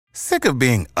Sick of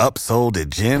being upsold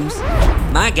at gyms?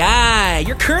 My guy,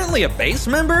 you're currently a base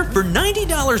member? For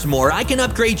 $90 more, I can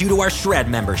upgrade you to our Shred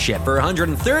membership. For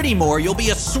 $130 more, you'll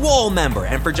be a Swole member.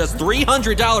 And for just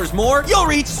 $300 more, you'll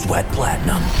reach Sweat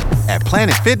Platinum. At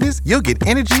Planet Fitness, you'll get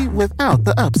energy without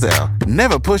the upsell.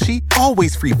 Never pushy,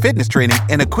 always free fitness training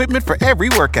and equipment for every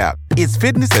workout. It's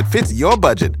fitness that fits your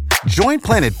budget. Join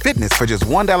Planet Fitness for just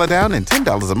 $1 down and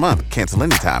 $10 a month. Cancel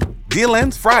anytime. Deal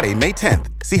ends Friday, May 10th.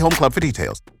 See Home Club for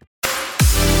details.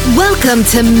 Welcome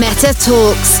to Meta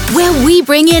Talks, where we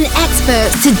bring in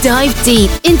experts to dive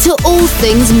deep into all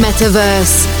things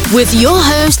metaverse. With your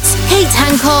hosts, Kate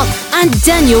Hancock and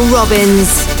Daniel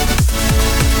Robbins.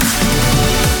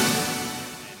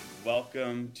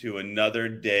 Welcome to another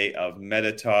day of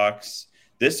Meta Talks.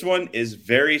 This one is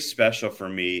very special for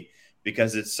me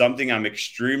because it's something I'm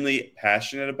extremely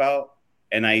passionate about,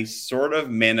 and I sort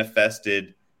of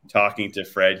manifested talking to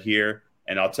Fred here,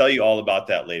 and I'll tell you all about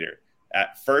that later.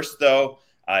 At first, though,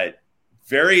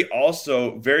 very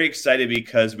excited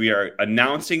because we are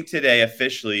announcing today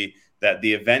officially that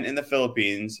the event in the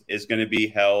Philippines is going to be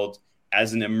held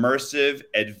as an immersive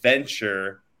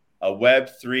adventure, a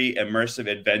Web3 immersive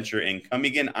adventure in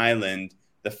Camiguin Island,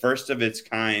 the first of its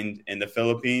kind in the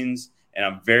Philippines. And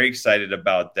I'm very excited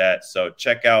about that. So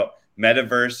check out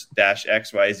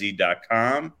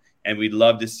metaverse-xyz.com. And we'd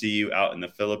love to see you out in the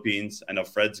Philippines. I know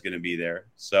Fred's going to be there.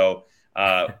 So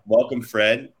welcome,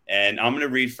 Fred. And I'm going to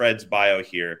read Fred's bio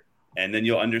here, and then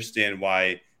you'll understand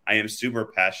why I am super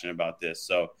passionate about this.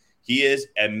 So he is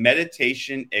a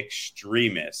meditation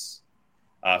extremist.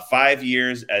 5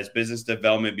 years as business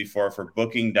development before for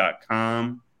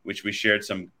Booking.com, which we shared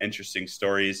some interesting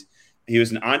stories. He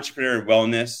was an entrepreneur in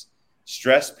wellness,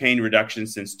 stress pain reduction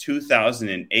since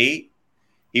 2008.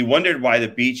 He wondered why the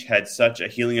beach had such a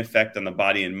healing effect on the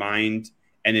body and mind,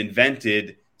 and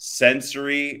invented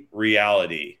sensory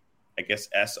reality, I guess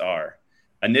SR,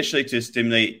 initially to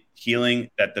stimulate healing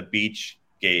that the beach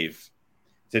gave.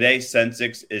 Today,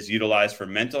 Sensix is utilized for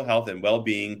mental health and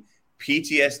well-being,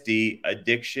 PTSD,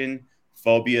 addiction,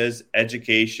 phobias,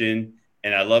 education,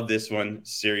 and I love this one,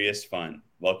 serious fun.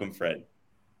 Welcome, Fred.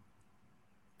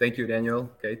 Thank you, Daniel.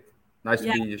 Kate, nice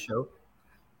to be in your show.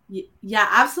 Yeah,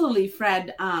 absolutely,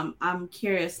 Fred. I'm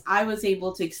curious. I was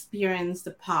able to experience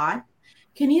the pod.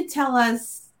 Can you tell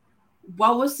us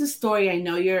what was the story? I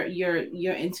know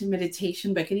you're into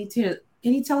meditation, but can you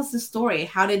tell us the story?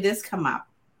 How did this come up?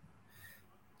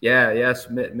 Yes,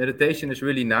 meditation is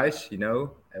really nice,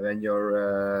 when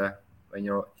you're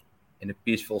in a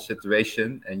peaceful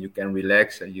situation and you can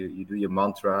relax and you do your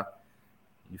mantra,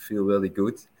 you feel really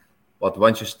good. But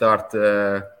once you start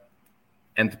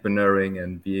entrepreneuring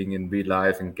and being in real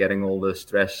life and getting all the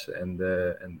stress and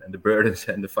the burdens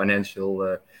and the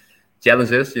financial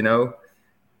challenges,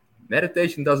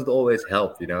 meditation doesn't always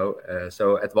help,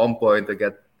 so at one point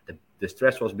the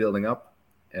stress was building up,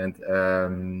 and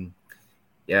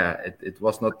it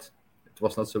was not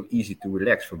so easy to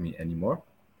relax for me anymore.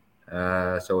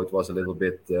 So it was a little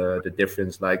bit the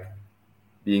difference, like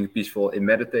being peaceful in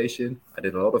meditation. I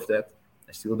did a lot of that.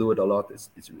 I still do it a lot.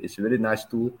 It's a really nice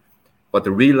tool, but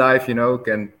the real life,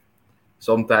 can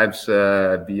sometimes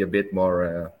be a bit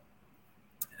more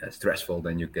stressful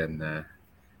than you can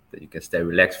stay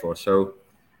relaxed for. So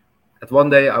at one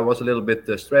day I was a little bit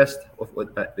stressed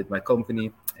with my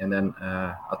company, and then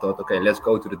I thought, okay, let's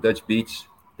go to the Dutch beach,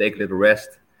 take a little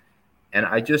rest. And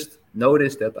I just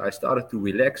noticed that I started to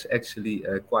relax actually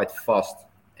quite fast.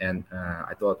 And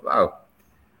I thought, wow,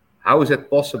 how is that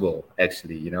possible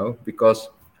actually, because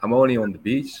I'm only on the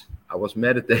beach. I was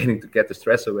meditating to get the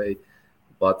stress away,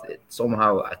 but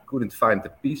somehow I couldn't find the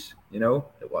peace,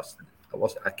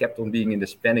 I kept on being in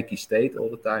this panicky state all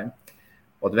the time.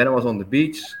 But when I was on the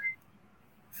beach,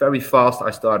 very fast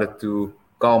I started to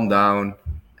calm down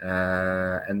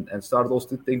and started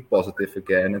also to think positive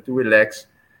again and to relax.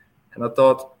 And I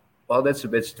thought, well, that's a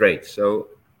bit strange. So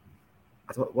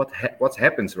I thought, what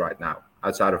happens right now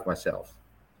outside of myself?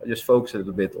 I just focused a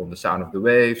little bit on the sound of the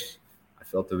waves. I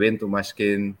felt the wind on my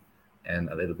skin, and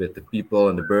a little bit the people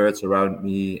and the birds around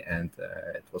me, and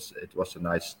it was a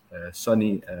nice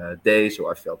sunny day, so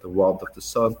I felt the warmth of the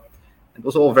sun. It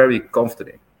was all very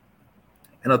comforting,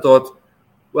 and I thought,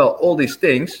 well, all these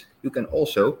things you can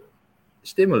also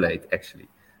stimulate actually.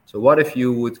 So what if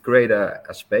you would create a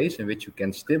space in which you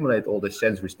can stimulate all the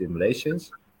sensory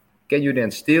stimulations? Can you then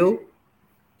still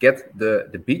get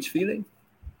the beach feeling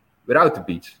without the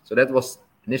beach? So that was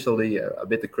initially a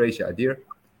bit a crazy idea.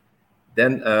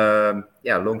 Then,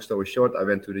 long story short, I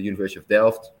went to the University of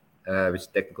Delft, which is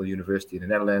a technical university in the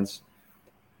Netherlands.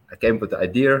 I came up with the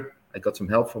idea. I got some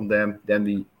help from them. Then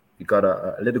we We got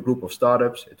a little group of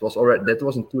startups. It was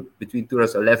between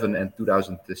 2011 and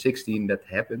 2016 that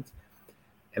happened.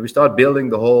 And we started building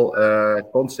the whole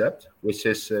concept, which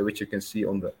you can see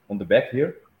on the back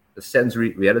here, the sensory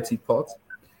reality pod,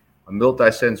 a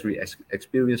multi-sensory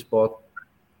experience pod.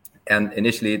 And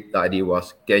initially, the idea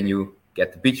was, can you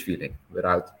get the beach feeling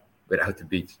without the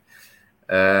beach?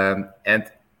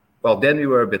 And well, then we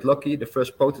were a bit lucky. The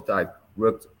first prototype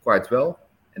worked quite well,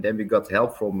 and then we got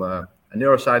help from a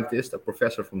neuroscientist, a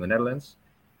professor from the Netherlands.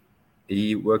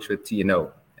 He works with TNO,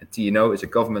 and TNO is a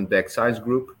government-backed science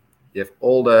group. You have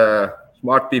all the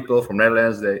smart people from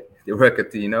Netherlands. They work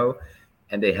at TNO,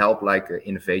 and they help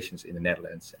innovations in the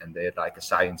Netherlands. And they're like a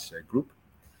science group.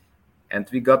 And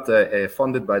we got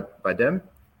funded by them.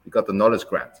 We got the knowledge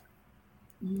grant.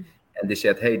 Mm. And they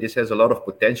said, hey, this has a lot of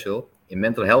potential in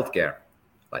mental health care,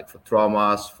 like for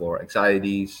traumas, for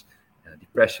anxieties,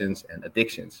 depressions, and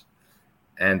addictions.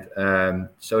 And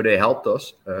so they helped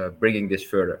us bringing this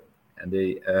further. And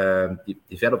they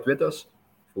developed with us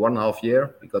for 1.5 years.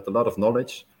 We got a lot of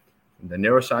knowledge from the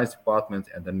neuroscience department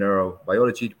and the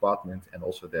neurobiology department, and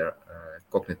also their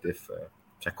cognitive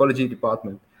psychology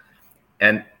department.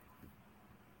 And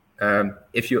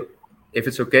if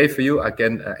it's okay for you, I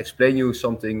can explain you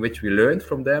something which we learned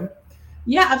from them.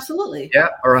 Yeah, absolutely. Yeah,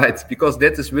 all right. Because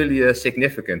that is really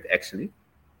significant, actually.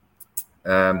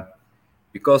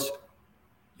 Because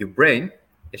your brain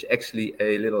is actually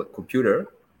a little computer,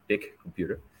 big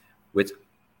computer, which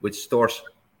stores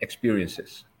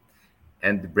experiences.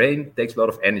 And the brain takes a lot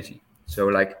of energy. So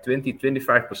like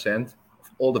 20-25% of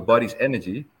all the body's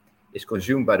energy is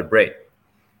consumed by the brain.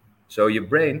 So your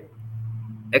brain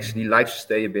actually likes to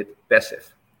stay a bit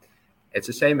passive. It's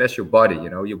the same as your body,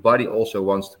 your body also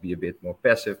wants to be a bit more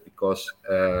passive because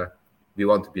we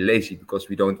want to be lazy, because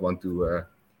we don't want to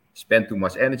spend too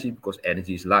much energy, because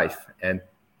energy is life. And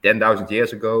 10,000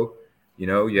 years ago,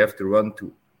 you have to run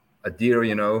to a deer,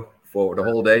 for the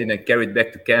whole day and then carry it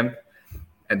back to camp,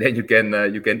 and then you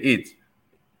can eat.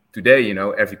 Today,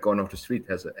 every corner of the street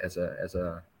has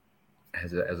a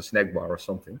snack bar or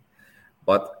something.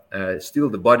 But still,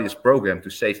 the body is programmed to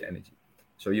save energy.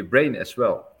 So your brain as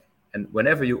well. And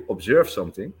whenever you observe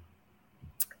something,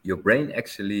 your brain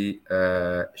actually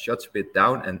shuts a bit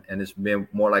down and is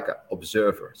more like an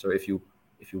observer. So if you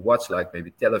watch like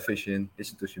maybe television,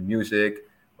 listen to some music,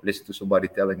 or listen to somebody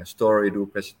telling a story, do a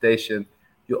presentation,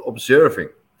 you're observing.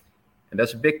 And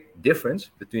there's a big difference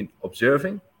between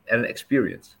observing and an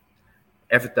experience.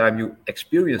 Every time you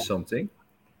experience something,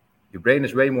 your brain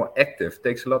is way more active,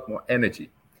 takes a lot more energy.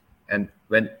 And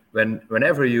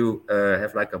whenever you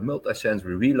have like a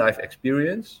multi-sensory real-life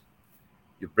experience,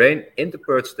 your brain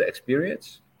interprets the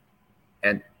experience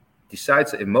and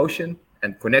decides the emotion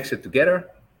and connects it together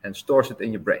and stores it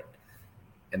in your brain.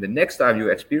 And the next time you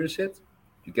experience it,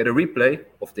 you get a replay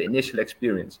of the initial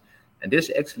experience. And this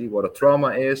is actually what a trauma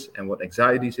is and what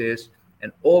anxieties is.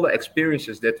 And all the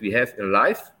experiences that we have in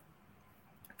life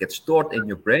get stored in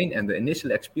your brain, and the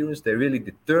initial experience, they really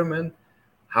determine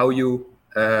how you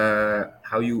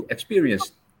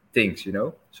experience things,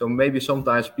 So maybe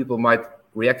sometimes people might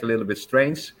react a little bit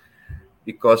strange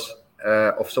because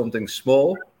of something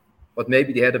small, but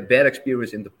maybe they had a bad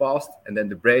experience in the past, and then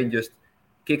the brain just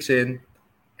kicks in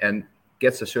and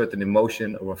gets a certain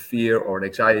emotion or a fear or an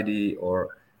anxiety or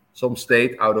some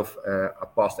state out of a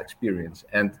past experience.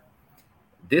 And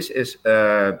this is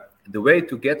the way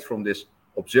to get from this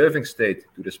observing state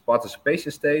to this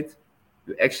participation state.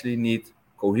 You actually need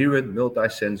coherent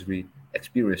multi-sensory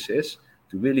experiences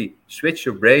to really switch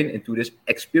your brain into this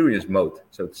experience mode,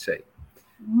 so to say.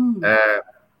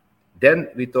 Then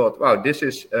we thought, wow, this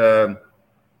is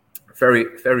very,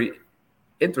 very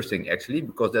interesting, actually,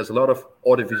 because there's a lot of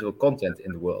audiovisual content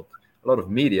in the world, a lot of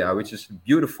media, which is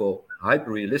beautiful,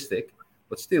 hyper-realistic,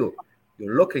 but still,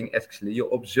 you're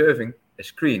observing a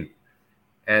screen.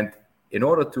 And in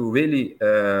order to really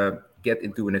get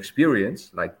into an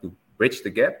experience, like to bridge the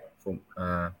gap from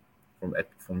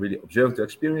really observing to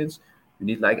experience, you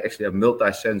need like actually a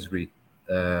multi-sensory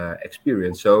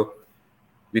experience. So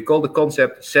we call the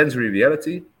concept sensory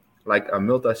reality, like a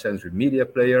multi-sensory media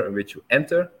player in which you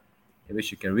enter, in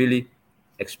which you can really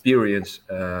experience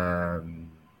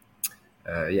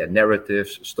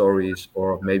narratives, stories,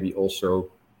 or maybe also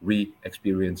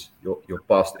re-experience your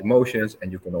past emotions,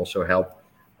 and you can also help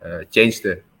change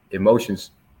the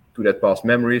emotions to that past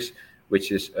memories,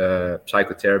 which is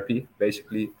psychotherapy,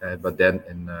 basically, but then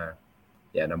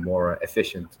in a more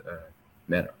efficient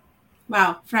manner.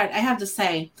 Wow, Fred, I have to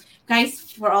say, guys,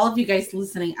 for all of you guys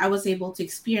listening, I was able to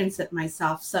experience it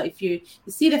myself. So if you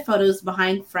see the photos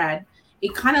behind Fred,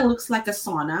 it kind of looks like a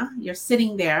sauna. You're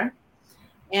sitting there,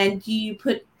 and you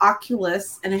put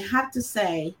Oculus, and I have to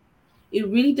say, it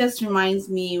really does reminds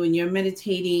me when you're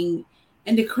meditating,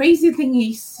 and the crazy thing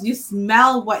is you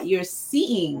smell what you're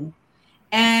seeing.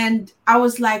 And I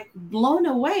was like blown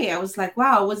away. I was like,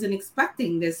 wow, I wasn't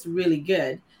expecting this really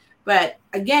good. But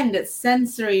again, that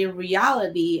sensory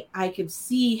reality, I could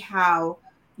see how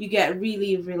you get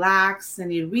really relaxed,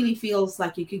 and it really feels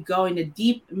like you could go into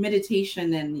deep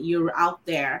meditation and you're out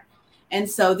there. And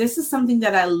so this is something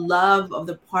that I love of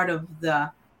the part of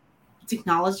the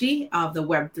technology of the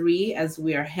Web3 as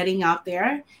we are heading out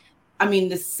there. I mean,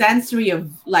 the sensory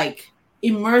of like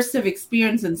immersive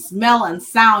experience and smell and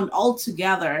sound all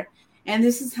together. And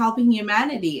this is helping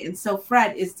humanity. And so,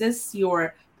 Fred, is this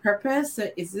your purpose?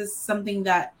 Is this something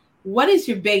that, what is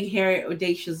your big, hairy,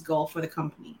 audacious goal for the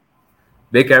company?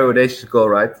 Big hairy, audacious goal,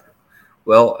 right?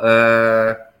 Well,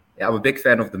 yeah, I'm a big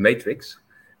fan of The Matrix.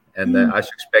 And I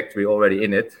suspect we're already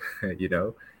in it, you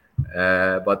know.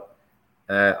 But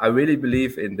I really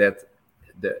believe in that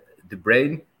the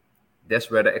brain, that's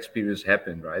where the experience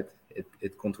happens, right?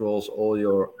 It controls all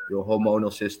your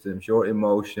hormonal systems, your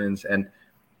emotions, and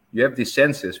you have these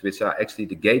senses, which are actually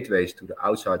the gateways to the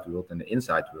outside world and the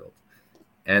inside world.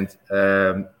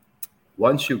 And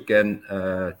once you can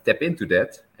tap into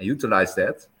that and utilize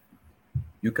that,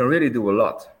 you can really do a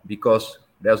lot, because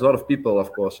there's a lot of people,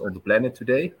 of course, on the planet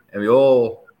today, and we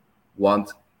all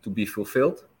want to be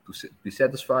fulfilled, to be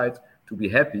satisfied, to be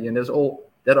happy, and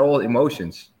that are all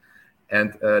emotions,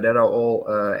 and that are all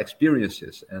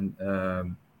experiences. And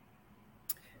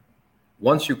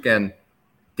once you can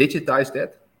digitize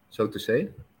that, so to say,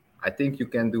 I think you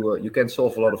can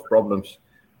solve a lot of problems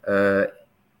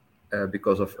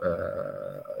because of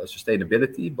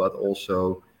sustainability, but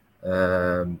also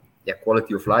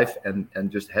quality of life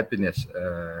and just happiness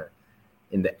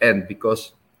in the end,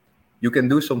 because you can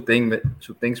do some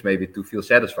things maybe to feel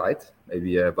satisfied,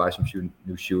 maybe buy some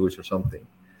new shoes or something,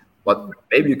 but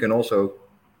maybe you can also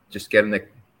just get a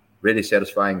really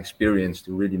satisfying experience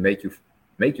to really make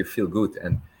you feel good.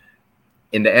 And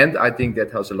in the end, I think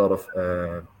that has a lot of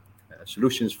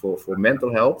solutions for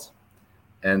mental health,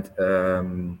 and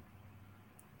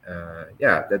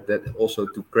that also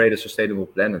to create a sustainable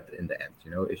planet in the end.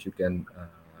 You know, if you can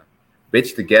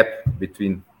bridge the gap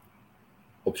between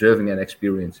observing and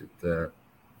experience it.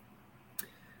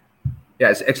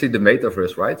 It's actually the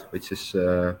metaverse, right? Which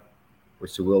the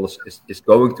world is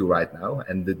going to right now.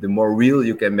 And the more real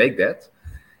you can make that,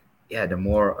 the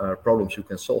more problems you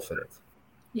can solve with it.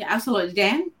 Yeah, absolutely.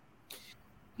 Dan?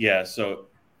 Yeah, so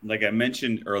like I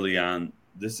mentioned early on,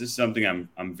 this is something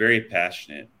I'm very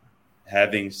passionate,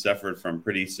 having suffered from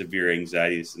pretty severe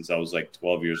anxiety since I was like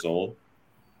 12 years old.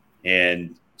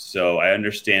 And so I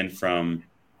understand from,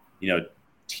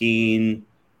 teen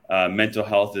mental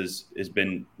health has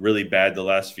been really bad the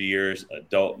last few years.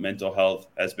 Adult mental health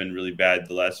has been really bad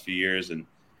the last few years. And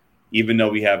even though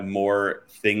we have more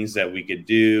things that we could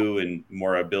do and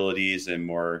more abilities and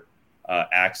more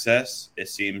access, it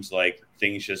seems like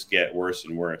things just get worse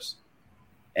and worse.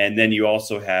 And then you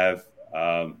also have,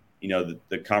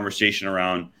 the conversation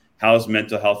around how's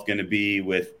mental health going to be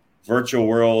with virtual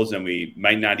worlds, and we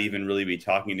might not even really be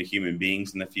talking to human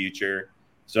beings in the future.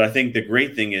 So I think the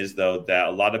great thing is, though, that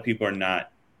a lot of people are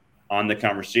not on the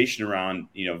conversation around,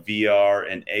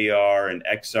 VR and AR and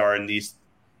XR and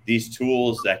these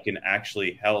tools that can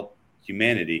actually help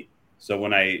humanity. So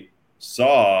when I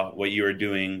saw what you were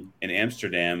doing in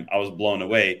Amsterdam, I was blown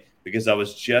away, because I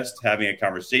was just having a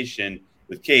conversation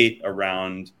with Kate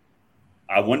around,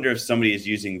 I wonder if somebody is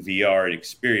using VR and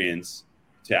experience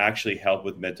to actually help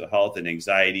with mental health and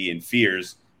anxiety and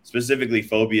fears, specifically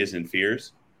phobias and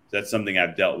fears. That's something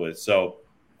I've dealt with. So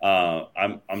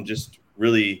I'm just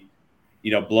really,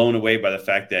 blown away by the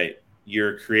fact that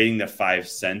you're creating the five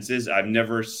senses. I've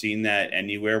never seen that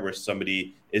anywhere where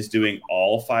somebody is doing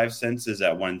all five senses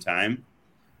at one time.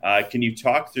 Can you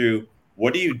talk through,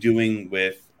 what are you doing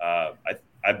with,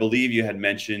 I believe you had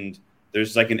mentioned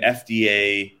there's like an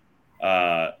FDA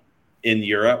in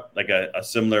Europe, like a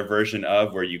similar version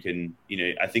of where you can,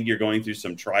 I think you're going through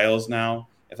some trials now,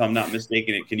 if I'm not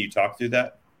mistaken. Can you talk through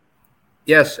that?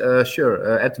 Yes,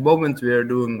 sure. At the moment, we are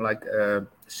doing like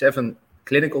 7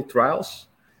 clinical trials.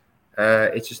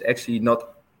 It's just actually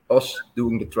not us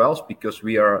doing the trials, because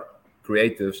we are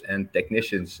creatives and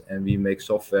technicians, and we make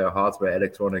software, hardware,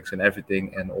 electronics, and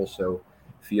everything, and also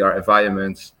VR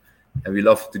environments, and we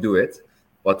love to do it,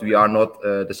 but we are not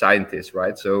the scientists,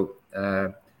 right? So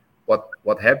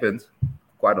what happened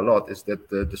quite a lot is that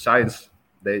the science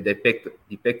they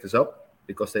picked us up,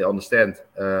 because they understand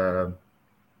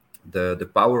the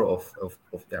power of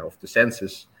the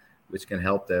senses, which can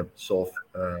help them solve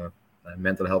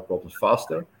mental health problems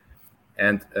faster.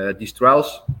 And these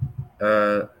trials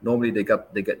normally they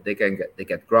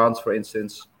get grants, for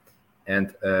instance,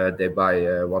 and they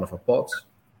buy one of our pods,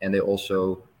 and they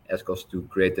also ask us to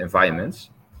create the environments,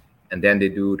 and then they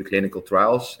do the clinical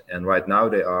trials. And right now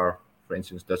they are, for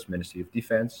instance, Dutch Ministry of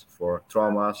Defense for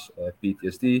traumas,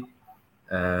 PTSD,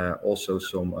 also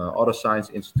some other science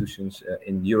institutions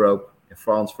in Europe, in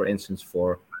France, for instance,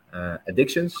 for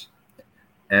addictions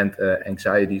and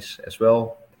anxieties as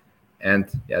well. And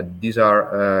yeah, these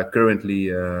are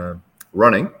currently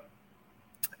running,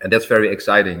 and that's very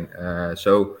exciting.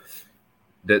 So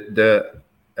the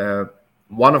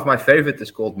one of my favorite is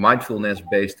called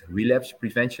mindfulness-based relapse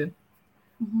prevention.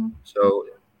 Mm-hmm. So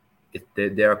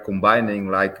they are combining,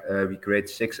 like we create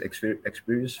 6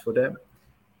 experiences for them,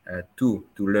 2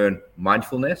 to learn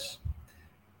mindfulness,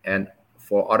 and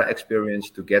for other experience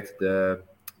to get the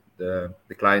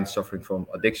clients suffering from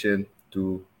addiction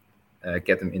to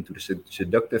get them into the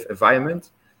seductive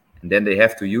environment. And then they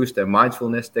have to use their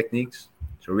mindfulness techniques,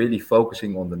 so really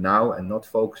focusing on the now and not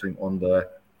focusing on the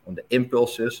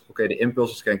impulses. Okay, the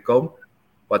impulses can come,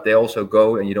 but they also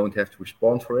go, and you don't have to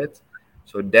respond for it.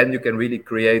 So then you can really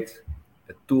create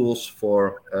tools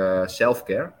for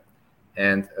self-care.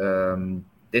 And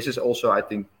this is also, I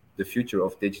think, the future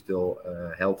of digital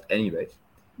health anyways.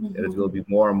 Mm-hmm. That it will be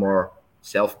more and more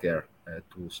self-care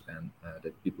tools, and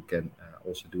that people can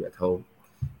also do at home.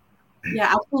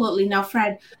 Yeah, absolutely. Now,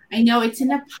 Fred, I know it's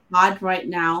in a pod right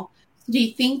now. So do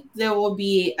you think there will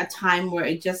be a time where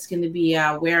it's just going to be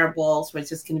wearables, where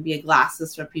it's just going to be a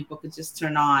glasses where people could just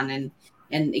turn on and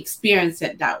experience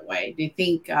it that way? Do you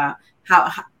think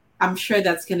how I'm sure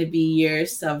that's going to be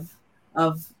years of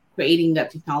creating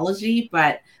that technology,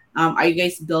 but are you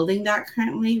guys building that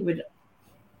currently?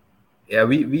 Yeah,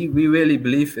 we really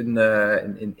believe in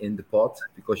the pod,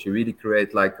 because you really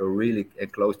create like a really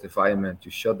enclosed environment.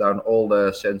 You shut down all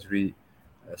the sensory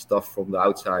stuff from the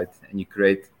outside, and you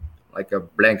create like a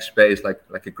blank space,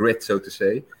 like a grid, so to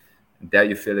say. And there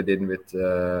you fill it in with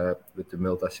the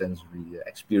multi-sensory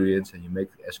experience, and you make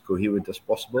it as coherent as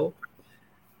possible.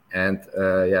 And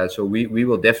yeah, so we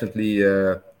will definitely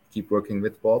keep working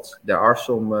with pods. There are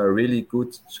some really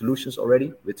good solutions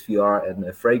already with VR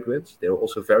and fragrance. They're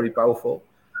also very powerful,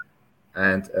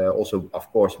 and also, of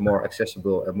course, more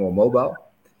accessible and more mobile.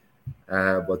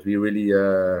 But we really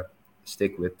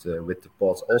stick with the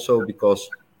pods, also because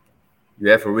you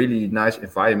have a really nice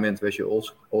environment where you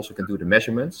also can do the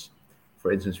measurements.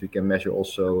 For instance, we can measure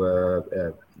also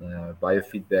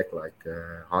biofeedback, like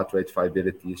heart rate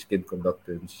variability, skin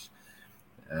conductance,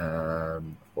 of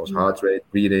course, heart rate,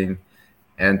 breathing,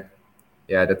 and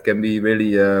yeah, that can be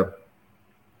really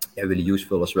really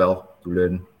useful as well to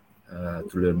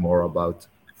learn more about,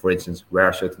 for instance, where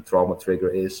a certain trauma trigger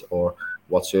is, or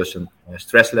what certain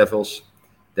stress levels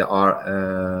there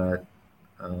are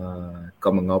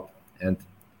coming up. And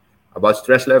about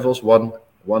stress levels, one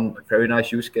very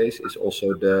nice use case is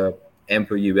also the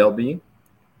employee well-being.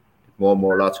 More and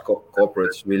more large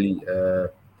corporates really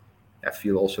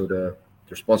feel also the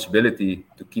responsibility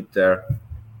to keep their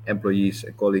employees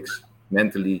and colleagues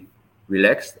mentally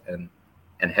relaxed and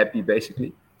happy,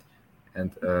 basically.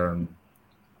 And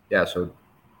yeah, so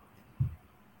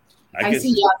I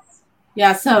see. Yes.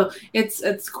 Yeah. So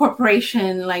it's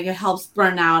corporation, like it helps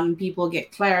burnout and people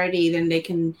get clarity, then they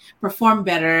can perform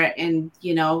better and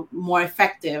more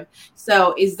effective.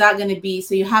 So is that going to be?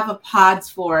 So you have a pods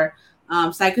for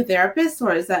psychotherapists,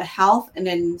 or is that health, and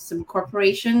then some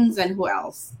corporations, and who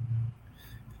else?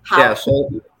 Yeah. So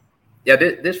yeah,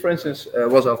 this for instance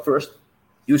was our first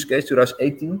use case,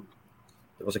 2018.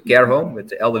 It was a care home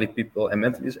with elderly people and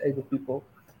mentally disabled people.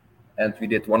 And we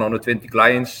did 120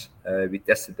 clients. We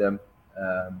tested them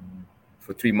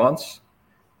for 3 months.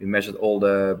 We measured all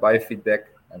the biofeedback,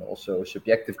 and also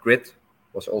subjective grid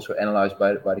was also analyzed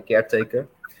by the caretaker.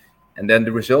 And then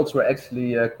the results were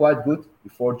actually quite good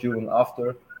before, during,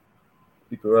 after.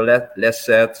 People were less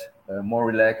sad, more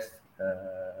relaxed,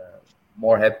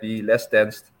 more happy, less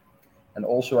tensed. And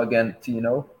also, again,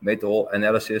 TNO made the whole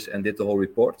analysis and did the whole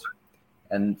report.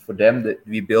 And for them,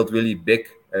 we built really big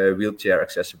wheelchair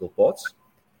accessible pods.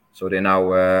 So they're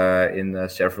now in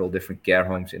several different care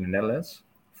homes in the Netherlands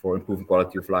for improving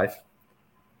quality of life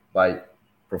by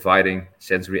providing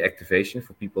sensory activation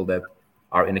for people that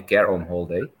are in a care home all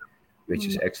day, which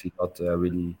is actually not a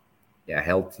really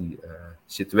healthy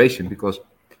situation, because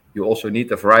you also need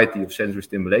a variety of sensory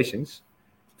stimulations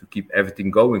to keep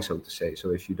everything going, so to say.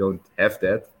 So if you don't have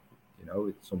that,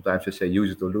 sometimes they say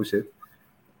use it or lose it.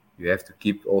 You have to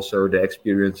keep also the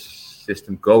experience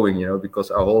system going,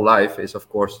 because our whole life is, of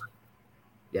course,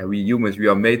 we humans, we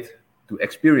are made to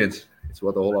experience. It's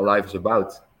what the whole life is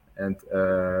about, and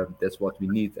that's what we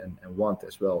need and want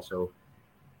as well. So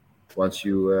once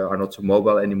you are not so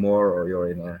mobile anymore, or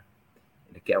you're in a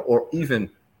care, or even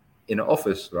in an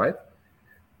office, right?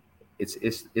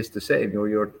 It's the same.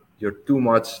 You're too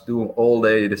much doing all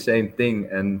day the same thing,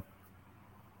 and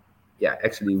yeah,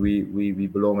 actually we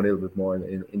belong a little bit more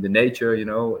in the nature, in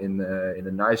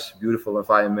a nice, beautiful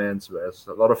environment where there's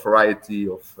a lot of variety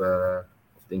of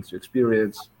things to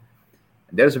experience.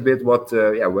 And there's a bit what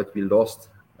we lost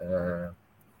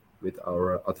with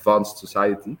our advanced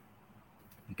society.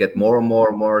 You get more and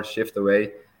more shift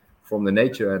away from the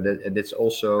nature, and it's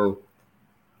also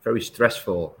very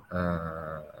stressful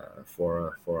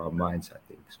for our minds, I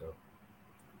think. So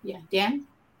Yeah, Dan.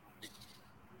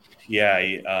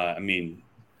 Yeah, I mean,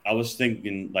 I was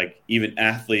thinking like even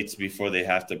athletes before they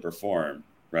have to perform,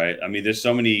 right? I mean, there's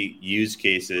so many use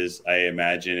cases. I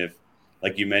imagine if,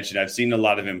 like you mentioned, I've seen a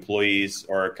lot of employees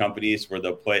or companies where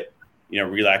they'll put,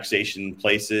 relaxation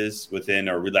places within,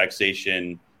 or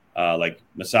relaxation like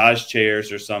massage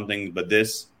chairs or something. But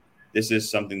this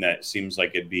is something that seems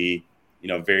like it'd be,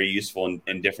 very useful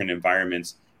in different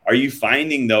environments. Are you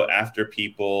finding though, after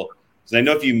people, because I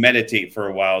know if you meditate for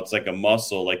a while, it's like a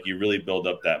muscle, like you really build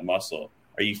up that muscle.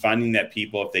 Are you finding that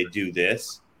people, if they do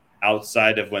this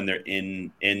outside of when they're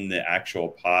in the actual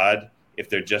pod, if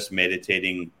they're just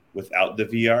meditating without the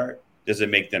VR, does it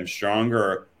make them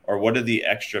stronger, or what are the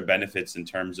extra benefits in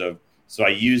terms of, so I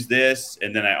use this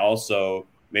and then I also,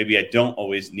 maybe I don't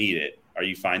always need it. Are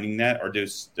you finding that, or do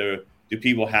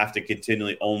people have to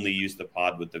continually only use the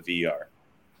pod with the VR?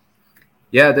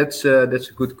 Yeah, that's a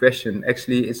good question.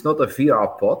 Actually, it's not a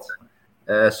VR pod.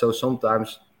 So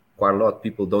sometimes quite a lot of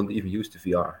people don't even use the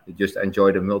VR. They just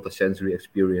enjoy the multisensory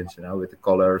experience, with the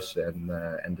colors and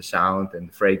the sound and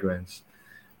the fragrance.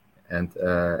 And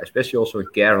especially also in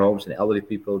care homes and elderly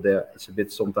people, there it's a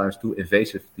bit sometimes too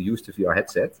invasive to use the VR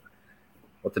headset.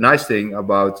 But the nice thing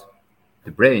about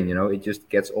the brain, it just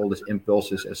gets all these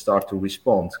impulses and start to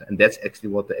respond. And that's actually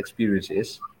what the experience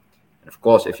is. And of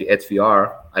course, if you add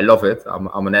VR, I love it.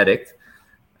 I'm an addict,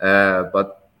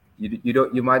 but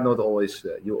you might not always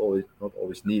not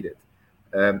always need it.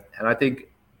 And I think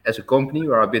as a company, we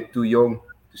are a bit too young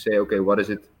to say, okay, what is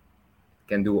it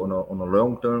can do on a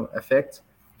long-term effect.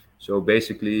 So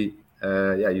basically,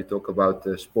 you talk about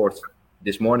sports.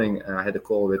 This morning, I had a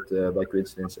call with, by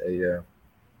coincidence,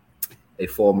 a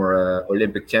former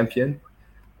Olympic champion.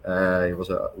 He was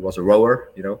a rower,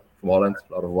 from Holland,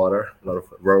 a lot of water, a lot of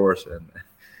rowers and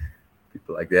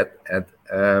people like that.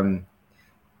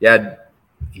 And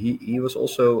he was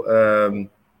also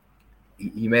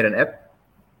he made an app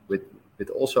with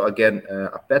also again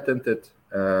a patented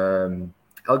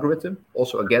algorithm,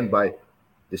 also again by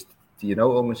this TNO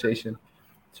organization.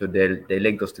 So they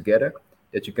linked us together,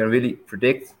 that you can really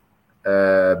predict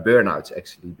burnouts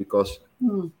actually, because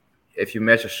if you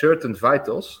measure certain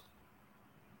vitals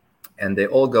and they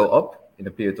all go up in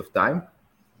a period of time,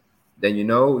 then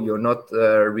you're not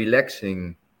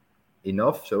relaxing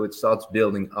enough, so it starts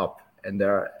building up.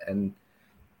 And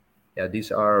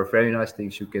these are very nice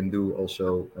things you can do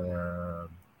also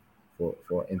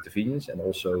for intervenience, and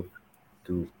also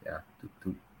to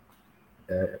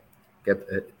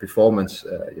get performance,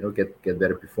 get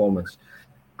better performance.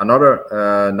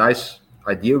 Another nice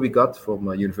idea we got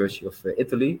from University of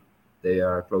Italy. They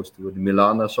are close to the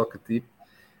Milan soccer team.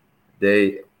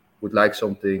 They would like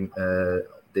something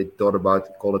they thought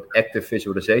about, call it active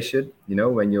visualization.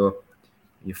 When you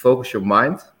focus your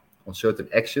mind on certain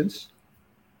actions,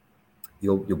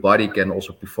 your body can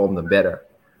also perform them better.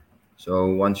 So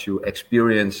once you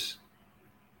experience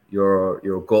your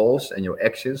goals and your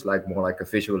actions, more like a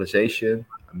visualization,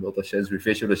 a multisensory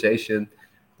visualization,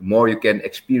 the more you can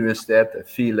experience that,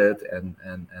 feel it, and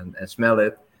smell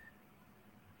it,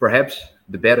 perhaps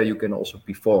the better you can also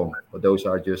perform. But those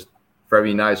are just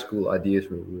very nice, cool ideas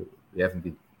we haven't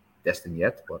been testing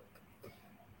yet, but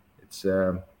it's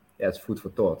it's food for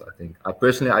thought. I think I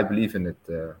believe in it.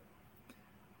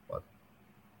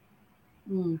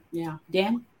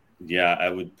 Dan? Yeah, I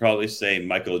would probably say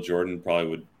Michael Jordan probably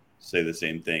would say the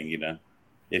same thing.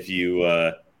 If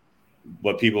you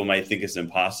what people might think is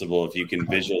impossible, if you can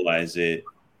visualize it,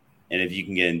 and if you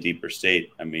can get in deeper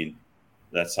state, I mean,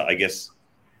 that's how, I guess.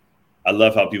 I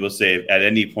love how people say at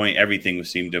any point everything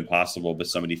seemed impossible, but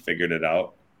somebody figured it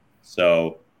out.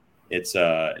 So it's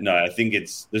I think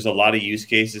there's a lot of use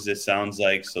cases, it sounds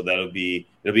like. So it'll be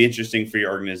interesting for your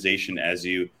organization as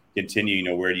you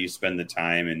continue. Where do you spend the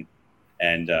time,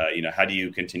 and how do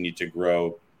you continue to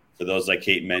grow? For those like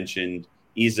Kate mentioned,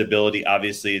 easeability.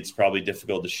 Obviously, it's probably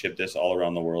difficult to ship this all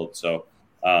around the world. So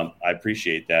I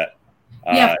appreciate that.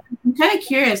 Yeah, I'm kind of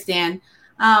curious, Dan.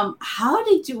 How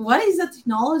did you? What is the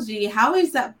technology? How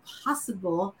is that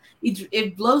possible?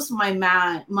 It blows my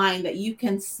mind that you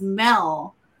can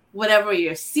smell whatever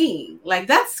you're seeing. Like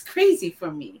that's crazy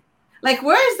for me. Like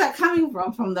where is that coming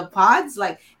from? From the pods?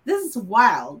 Like this is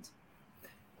wild.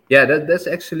 Yeah, that's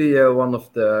actually one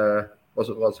of the was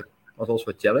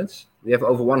also a challenge. We have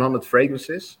over 100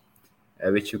 fragrances,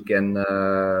 which you can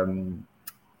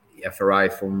vary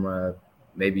from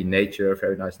maybe nature,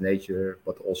 very nice nature,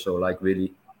 but also like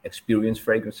really experienced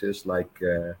fragrances like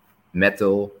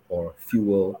metal or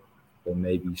fuel or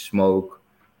maybe smoke.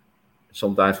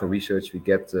 Sometimes for research we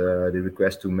get the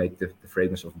request to make the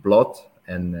fragrance of blood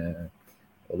and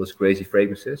all those crazy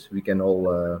fragrances. We can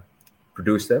all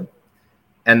produce them.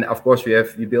 And of course,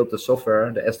 we built the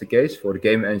software, the SDKs for the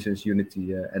game engines,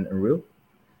 Unity and Unreal.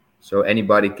 So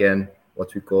anybody can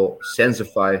what we call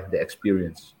sensify the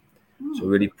experience. So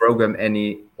really program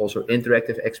any also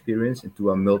interactive experience into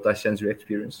a multi-sensory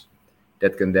experience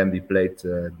that can then be played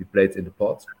in the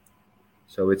pod.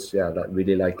 So it's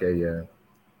really like a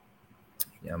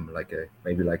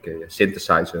maybe like a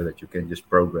synthesizer that you can just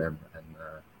program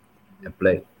and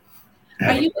play.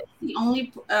 Are you the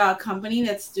only company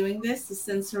that's doing this, the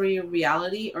sensory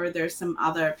reality, or there's some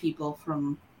other people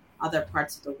from other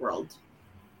parts of the world?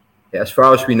 Yeah, as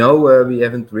far as we know, we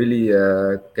haven't really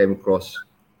came across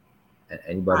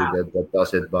anybody that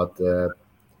does it. But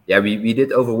we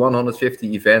did over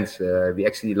 150 events. We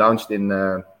actually launched in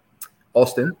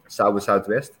Austin,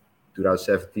 Southwest,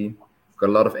 2017. Got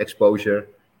a lot of exposure.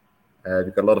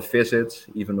 We got a lot of visits,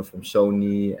 even from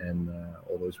Sony and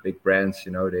all those big brands.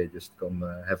 You know, they just come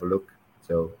have a look.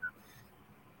 So,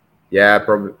 yeah,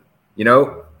 probably. You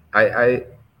know, I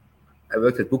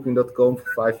worked at Booking.com for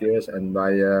 5 years, and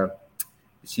my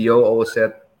CEO always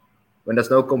said, when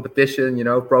there's no competition, you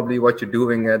know, probably what you're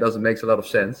doing doesn't make a lot of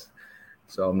sense.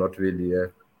 So I'm not really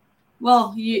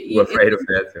you afraid of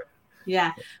that.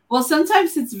 Yeah. Well,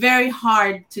 sometimes it's very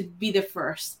hard to be the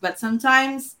first, but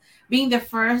sometimes being the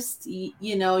first,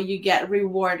 you get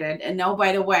rewarded. And oh,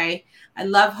 by the way, I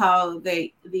love how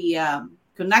the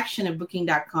connection of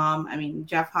Booking.com. I mean,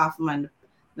 Jeff Hoffman,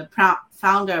 the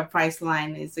founder of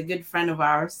Priceline, is a good friend of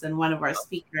ours and one of our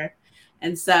speakers.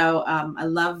 And so I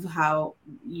love how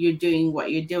you're doing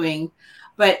what you're doing.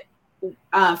 But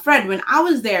Fred, when I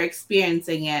was there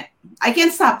experiencing it, I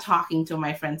can't stop talking to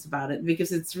my friends about it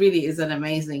because it's really is an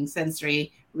amazing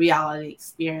sensory reality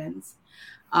experience.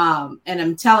 And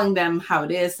I'm telling them how it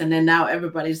is. And then now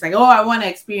everybody's like, oh, I want to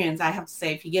experience. I have to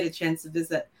say, if you get a chance to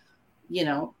visit,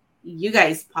 you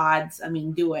guys pods, I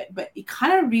mean, do it. But it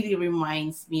kind of really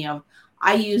reminds me of,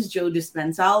 I use Joe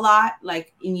Dispenza a lot,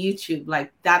 like in YouTube.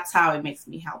 Like that's how it makes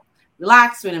me help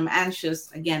relax when I'm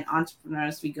anxious. Again,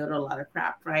 entrepreneurs, we go to a lot of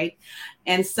crap, right?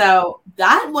 And so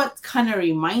that what kind of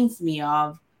reminds me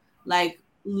of like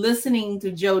listening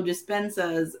to Joe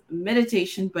Dispenza's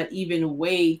meditation, but even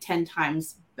way 10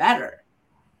 times better.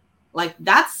 Like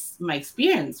that's my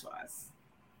experience was.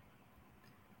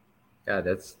 Yeah,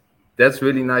 that's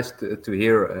really nice to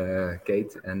hear,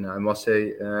 Kate. And I must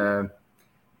say,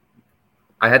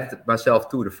 I had it myself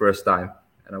too the first time,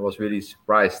 and I was really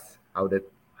surprised how that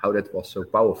was so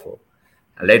powerful.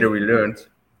 And later we learned,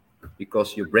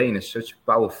 because your brain is such a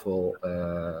powerful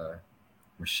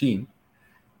machine,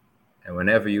 and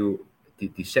whenever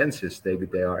the senses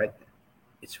they are,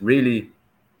 it's really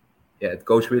it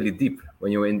goes really deep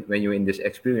when you're in this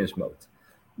experience mode.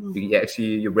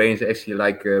 Actually, your brain is actually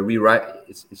like rewrite.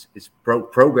 It's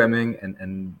programming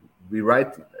and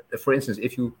rewrite. For instance,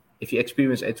 if you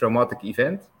experience a traumatic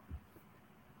event,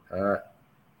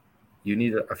 you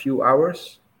need a few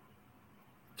hours.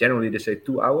 Generally, they say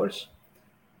 2 hours.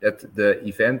 That the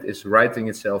event is writing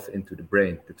itself into the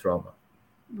brain, the trauma.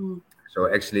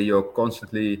 So actually, you're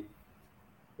constantly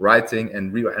writing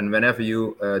and whenever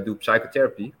you do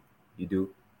psychotherapy, you do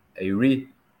a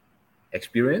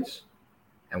re-experience,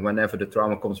 and whenever the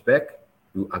trauma comes back,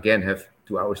 you again have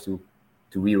 2 hours to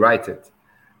rewrite it.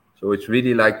 So it's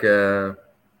really like a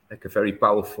very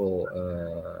powerful.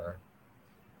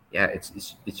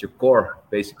 It's your core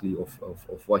basically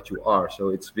of what you are. So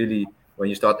it's really when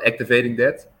you start activating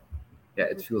that,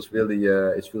 it feels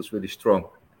really strong,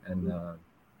 and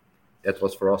that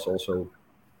was for us also.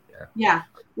 Well,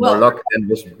 more luck than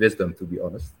wisdom, to be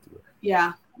honest.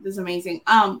 Yeah, this is amazing.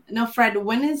 No, Fred,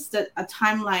 when is a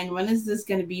timeline? When is this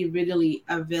going to be really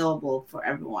available for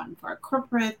everyone, for our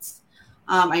corporates?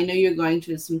 I know you're going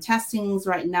through some testings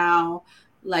right now.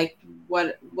 Like,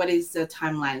 what is the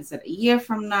timeline? Is it a year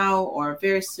from now or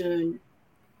very soon?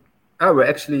 We're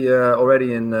actually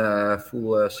already in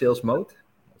full sales mode.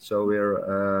 So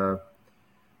we're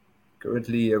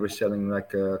Currently, we're selling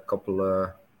like a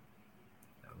couple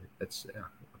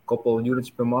units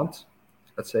per month.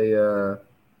 Let's say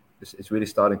it's really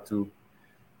starting to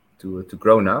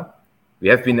grow now. We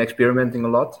have been experimenting a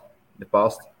lot in the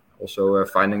past, also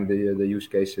finding the use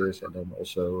cases, and then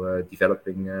also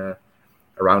developing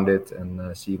around it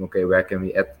and seeing, okay, where can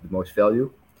we add the most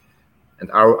value.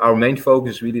 And our main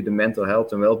focus is really the mental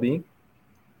health and well-being,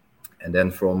 and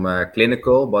then from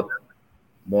clinical, but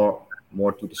more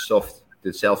to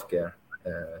the self-care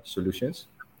solutions.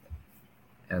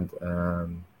 And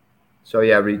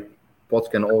pods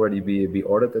can already be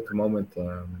ordered at the moment,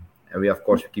 and we of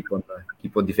course keep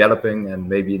on developing, and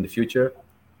maybe in the future,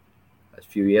 a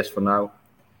few years from now,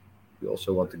 we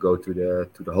also want to go to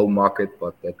the home market,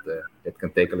 but that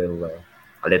can take a little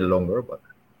longer. But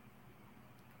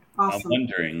Awesome.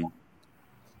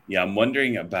 I'm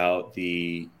wondering about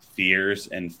the fears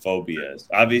and phobias.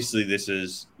 Obviously, this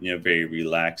is very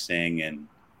relaxing and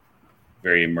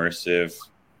very immersive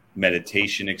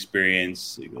meditation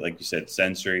experience, like you said,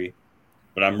 sensory.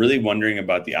 But I'm really wondering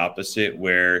about the opposite,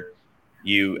 where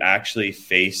you actually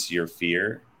face your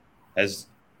fear.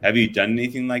 Have you done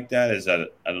anything like that?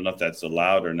 I don't know if that's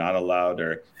allowed or not allowed,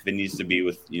 or if it needs to be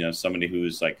with somebody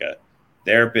who's like a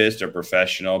therapist or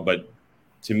professional. But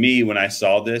to me, when I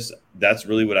saw this, that's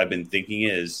really what I've been thinking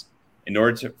is, in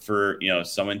order for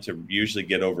someone to usually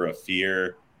get over a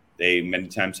fear, they many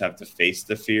times have to face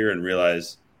the fear and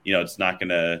realize it's not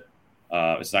gonna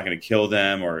kill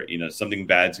them, or something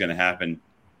bad's gonna happen.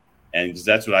 And because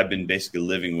that's what I've been basically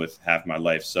living with half my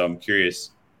life. So I'm curious,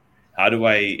 how do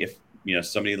I, if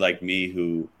somebody like me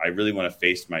who I really want to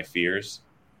face my fears,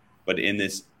 but in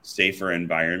this safer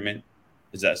environment,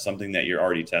 is that something that you're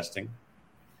already testing?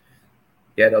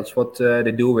 Yeah, that's what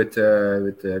they do with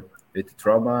the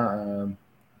trauma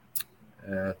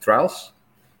trials.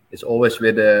 It's always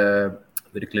with a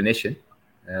clinician,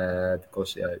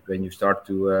 because when you start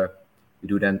to you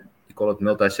do, then you call it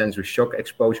multisensory shock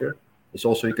exposure. It's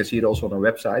also, you can see it also on our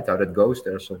website how that goes.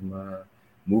 There are some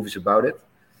movies about it,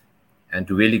 and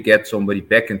to really get somebody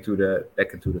back into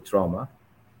the trauma,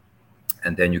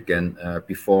 and then you can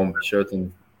perform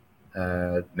certain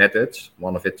methods.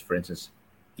 One of it, for instance,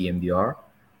 EMDR,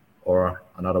 or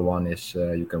another one is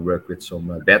you can work with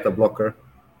some beta blocker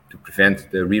to prevent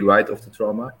the rewrite of the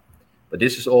trauma. But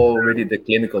this is already the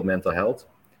clinical mental health,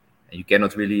 and you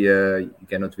cannot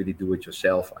really do it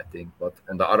yourself, I think. But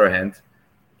on the other hand,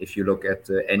 if you look at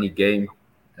any game,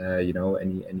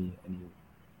 any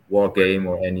war game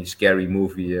or any scary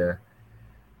movie,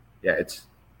 it's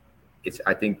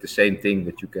I think the same thing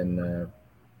that you can.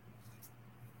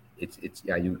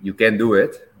 You can do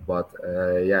it, but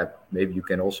maybe you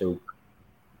can also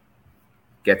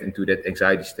get into that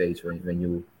anxiety stage when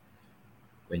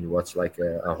you watch like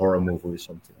a horror movie or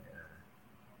something.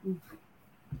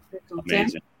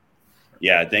 Amazing.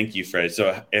 Yeah, thank you, Fred.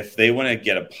 So if they want to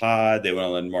get a pod, they want to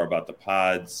learn more about the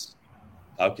pods,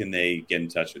 how can they get in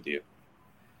touch with you?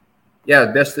 Yeah,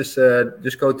 best is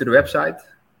just go to the website,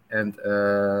 and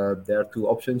there are two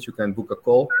options. You can book a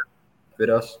call with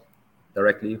us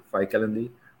directly via Calendly,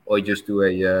 or you just do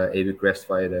a request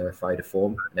via the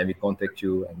form, and then we contact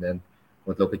you, and then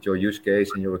we'll look at your use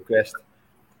case and your request.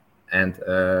 And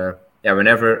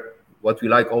whenever, what we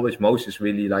like always most is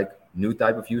really like new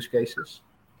type of use cases.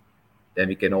 Then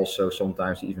we can also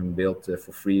sometimes even build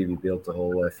for free. We build the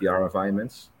whole VR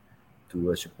environments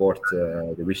to support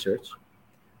the research.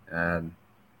 And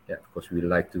of course, we really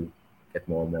like to get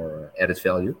more and more added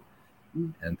value.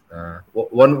 And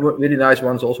one really nice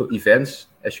one is also events.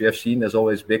 As you have seen, there's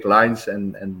always big lines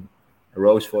and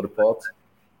rows for the pod.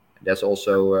 And there's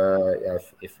also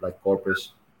if like corporate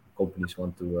companies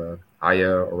want to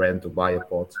hire or rent or buy a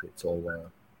pod, it's all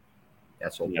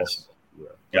possible.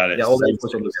 Got it. Yeah, all that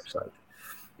was on the website.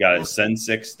 Got it.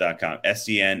 Sensix.com.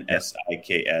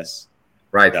 SENSIKS.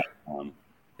 Right.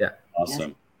 Yeah.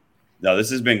 Awesome. No, this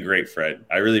has been great, Fred.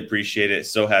 I really appreciate it.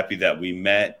 So happy that we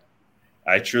met.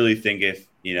 I truly think if,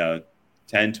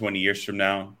 10, 20 years from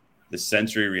now, the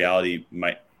sensory reality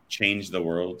might change the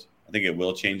world. I think it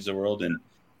will change the world. And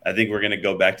I think we're going to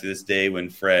go back to this day when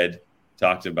Fred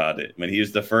talked about it, when he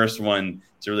was the first one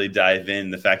to really dive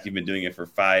in. The fact you've been doing it for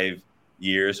 5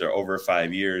 years or over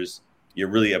 5 years, you're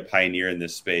really a pioneer in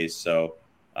this space. So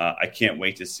I can't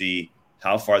wait to see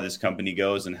how far this company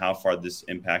goes and how far this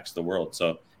impacts the world.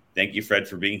 So thank you, Fred,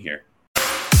 for being here.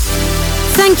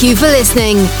 Thank you for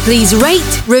listening. Please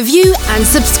rate, review, and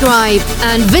subscribe.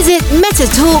 And visit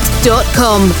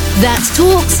metatalks.com. That's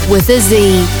talks with a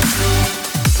Z.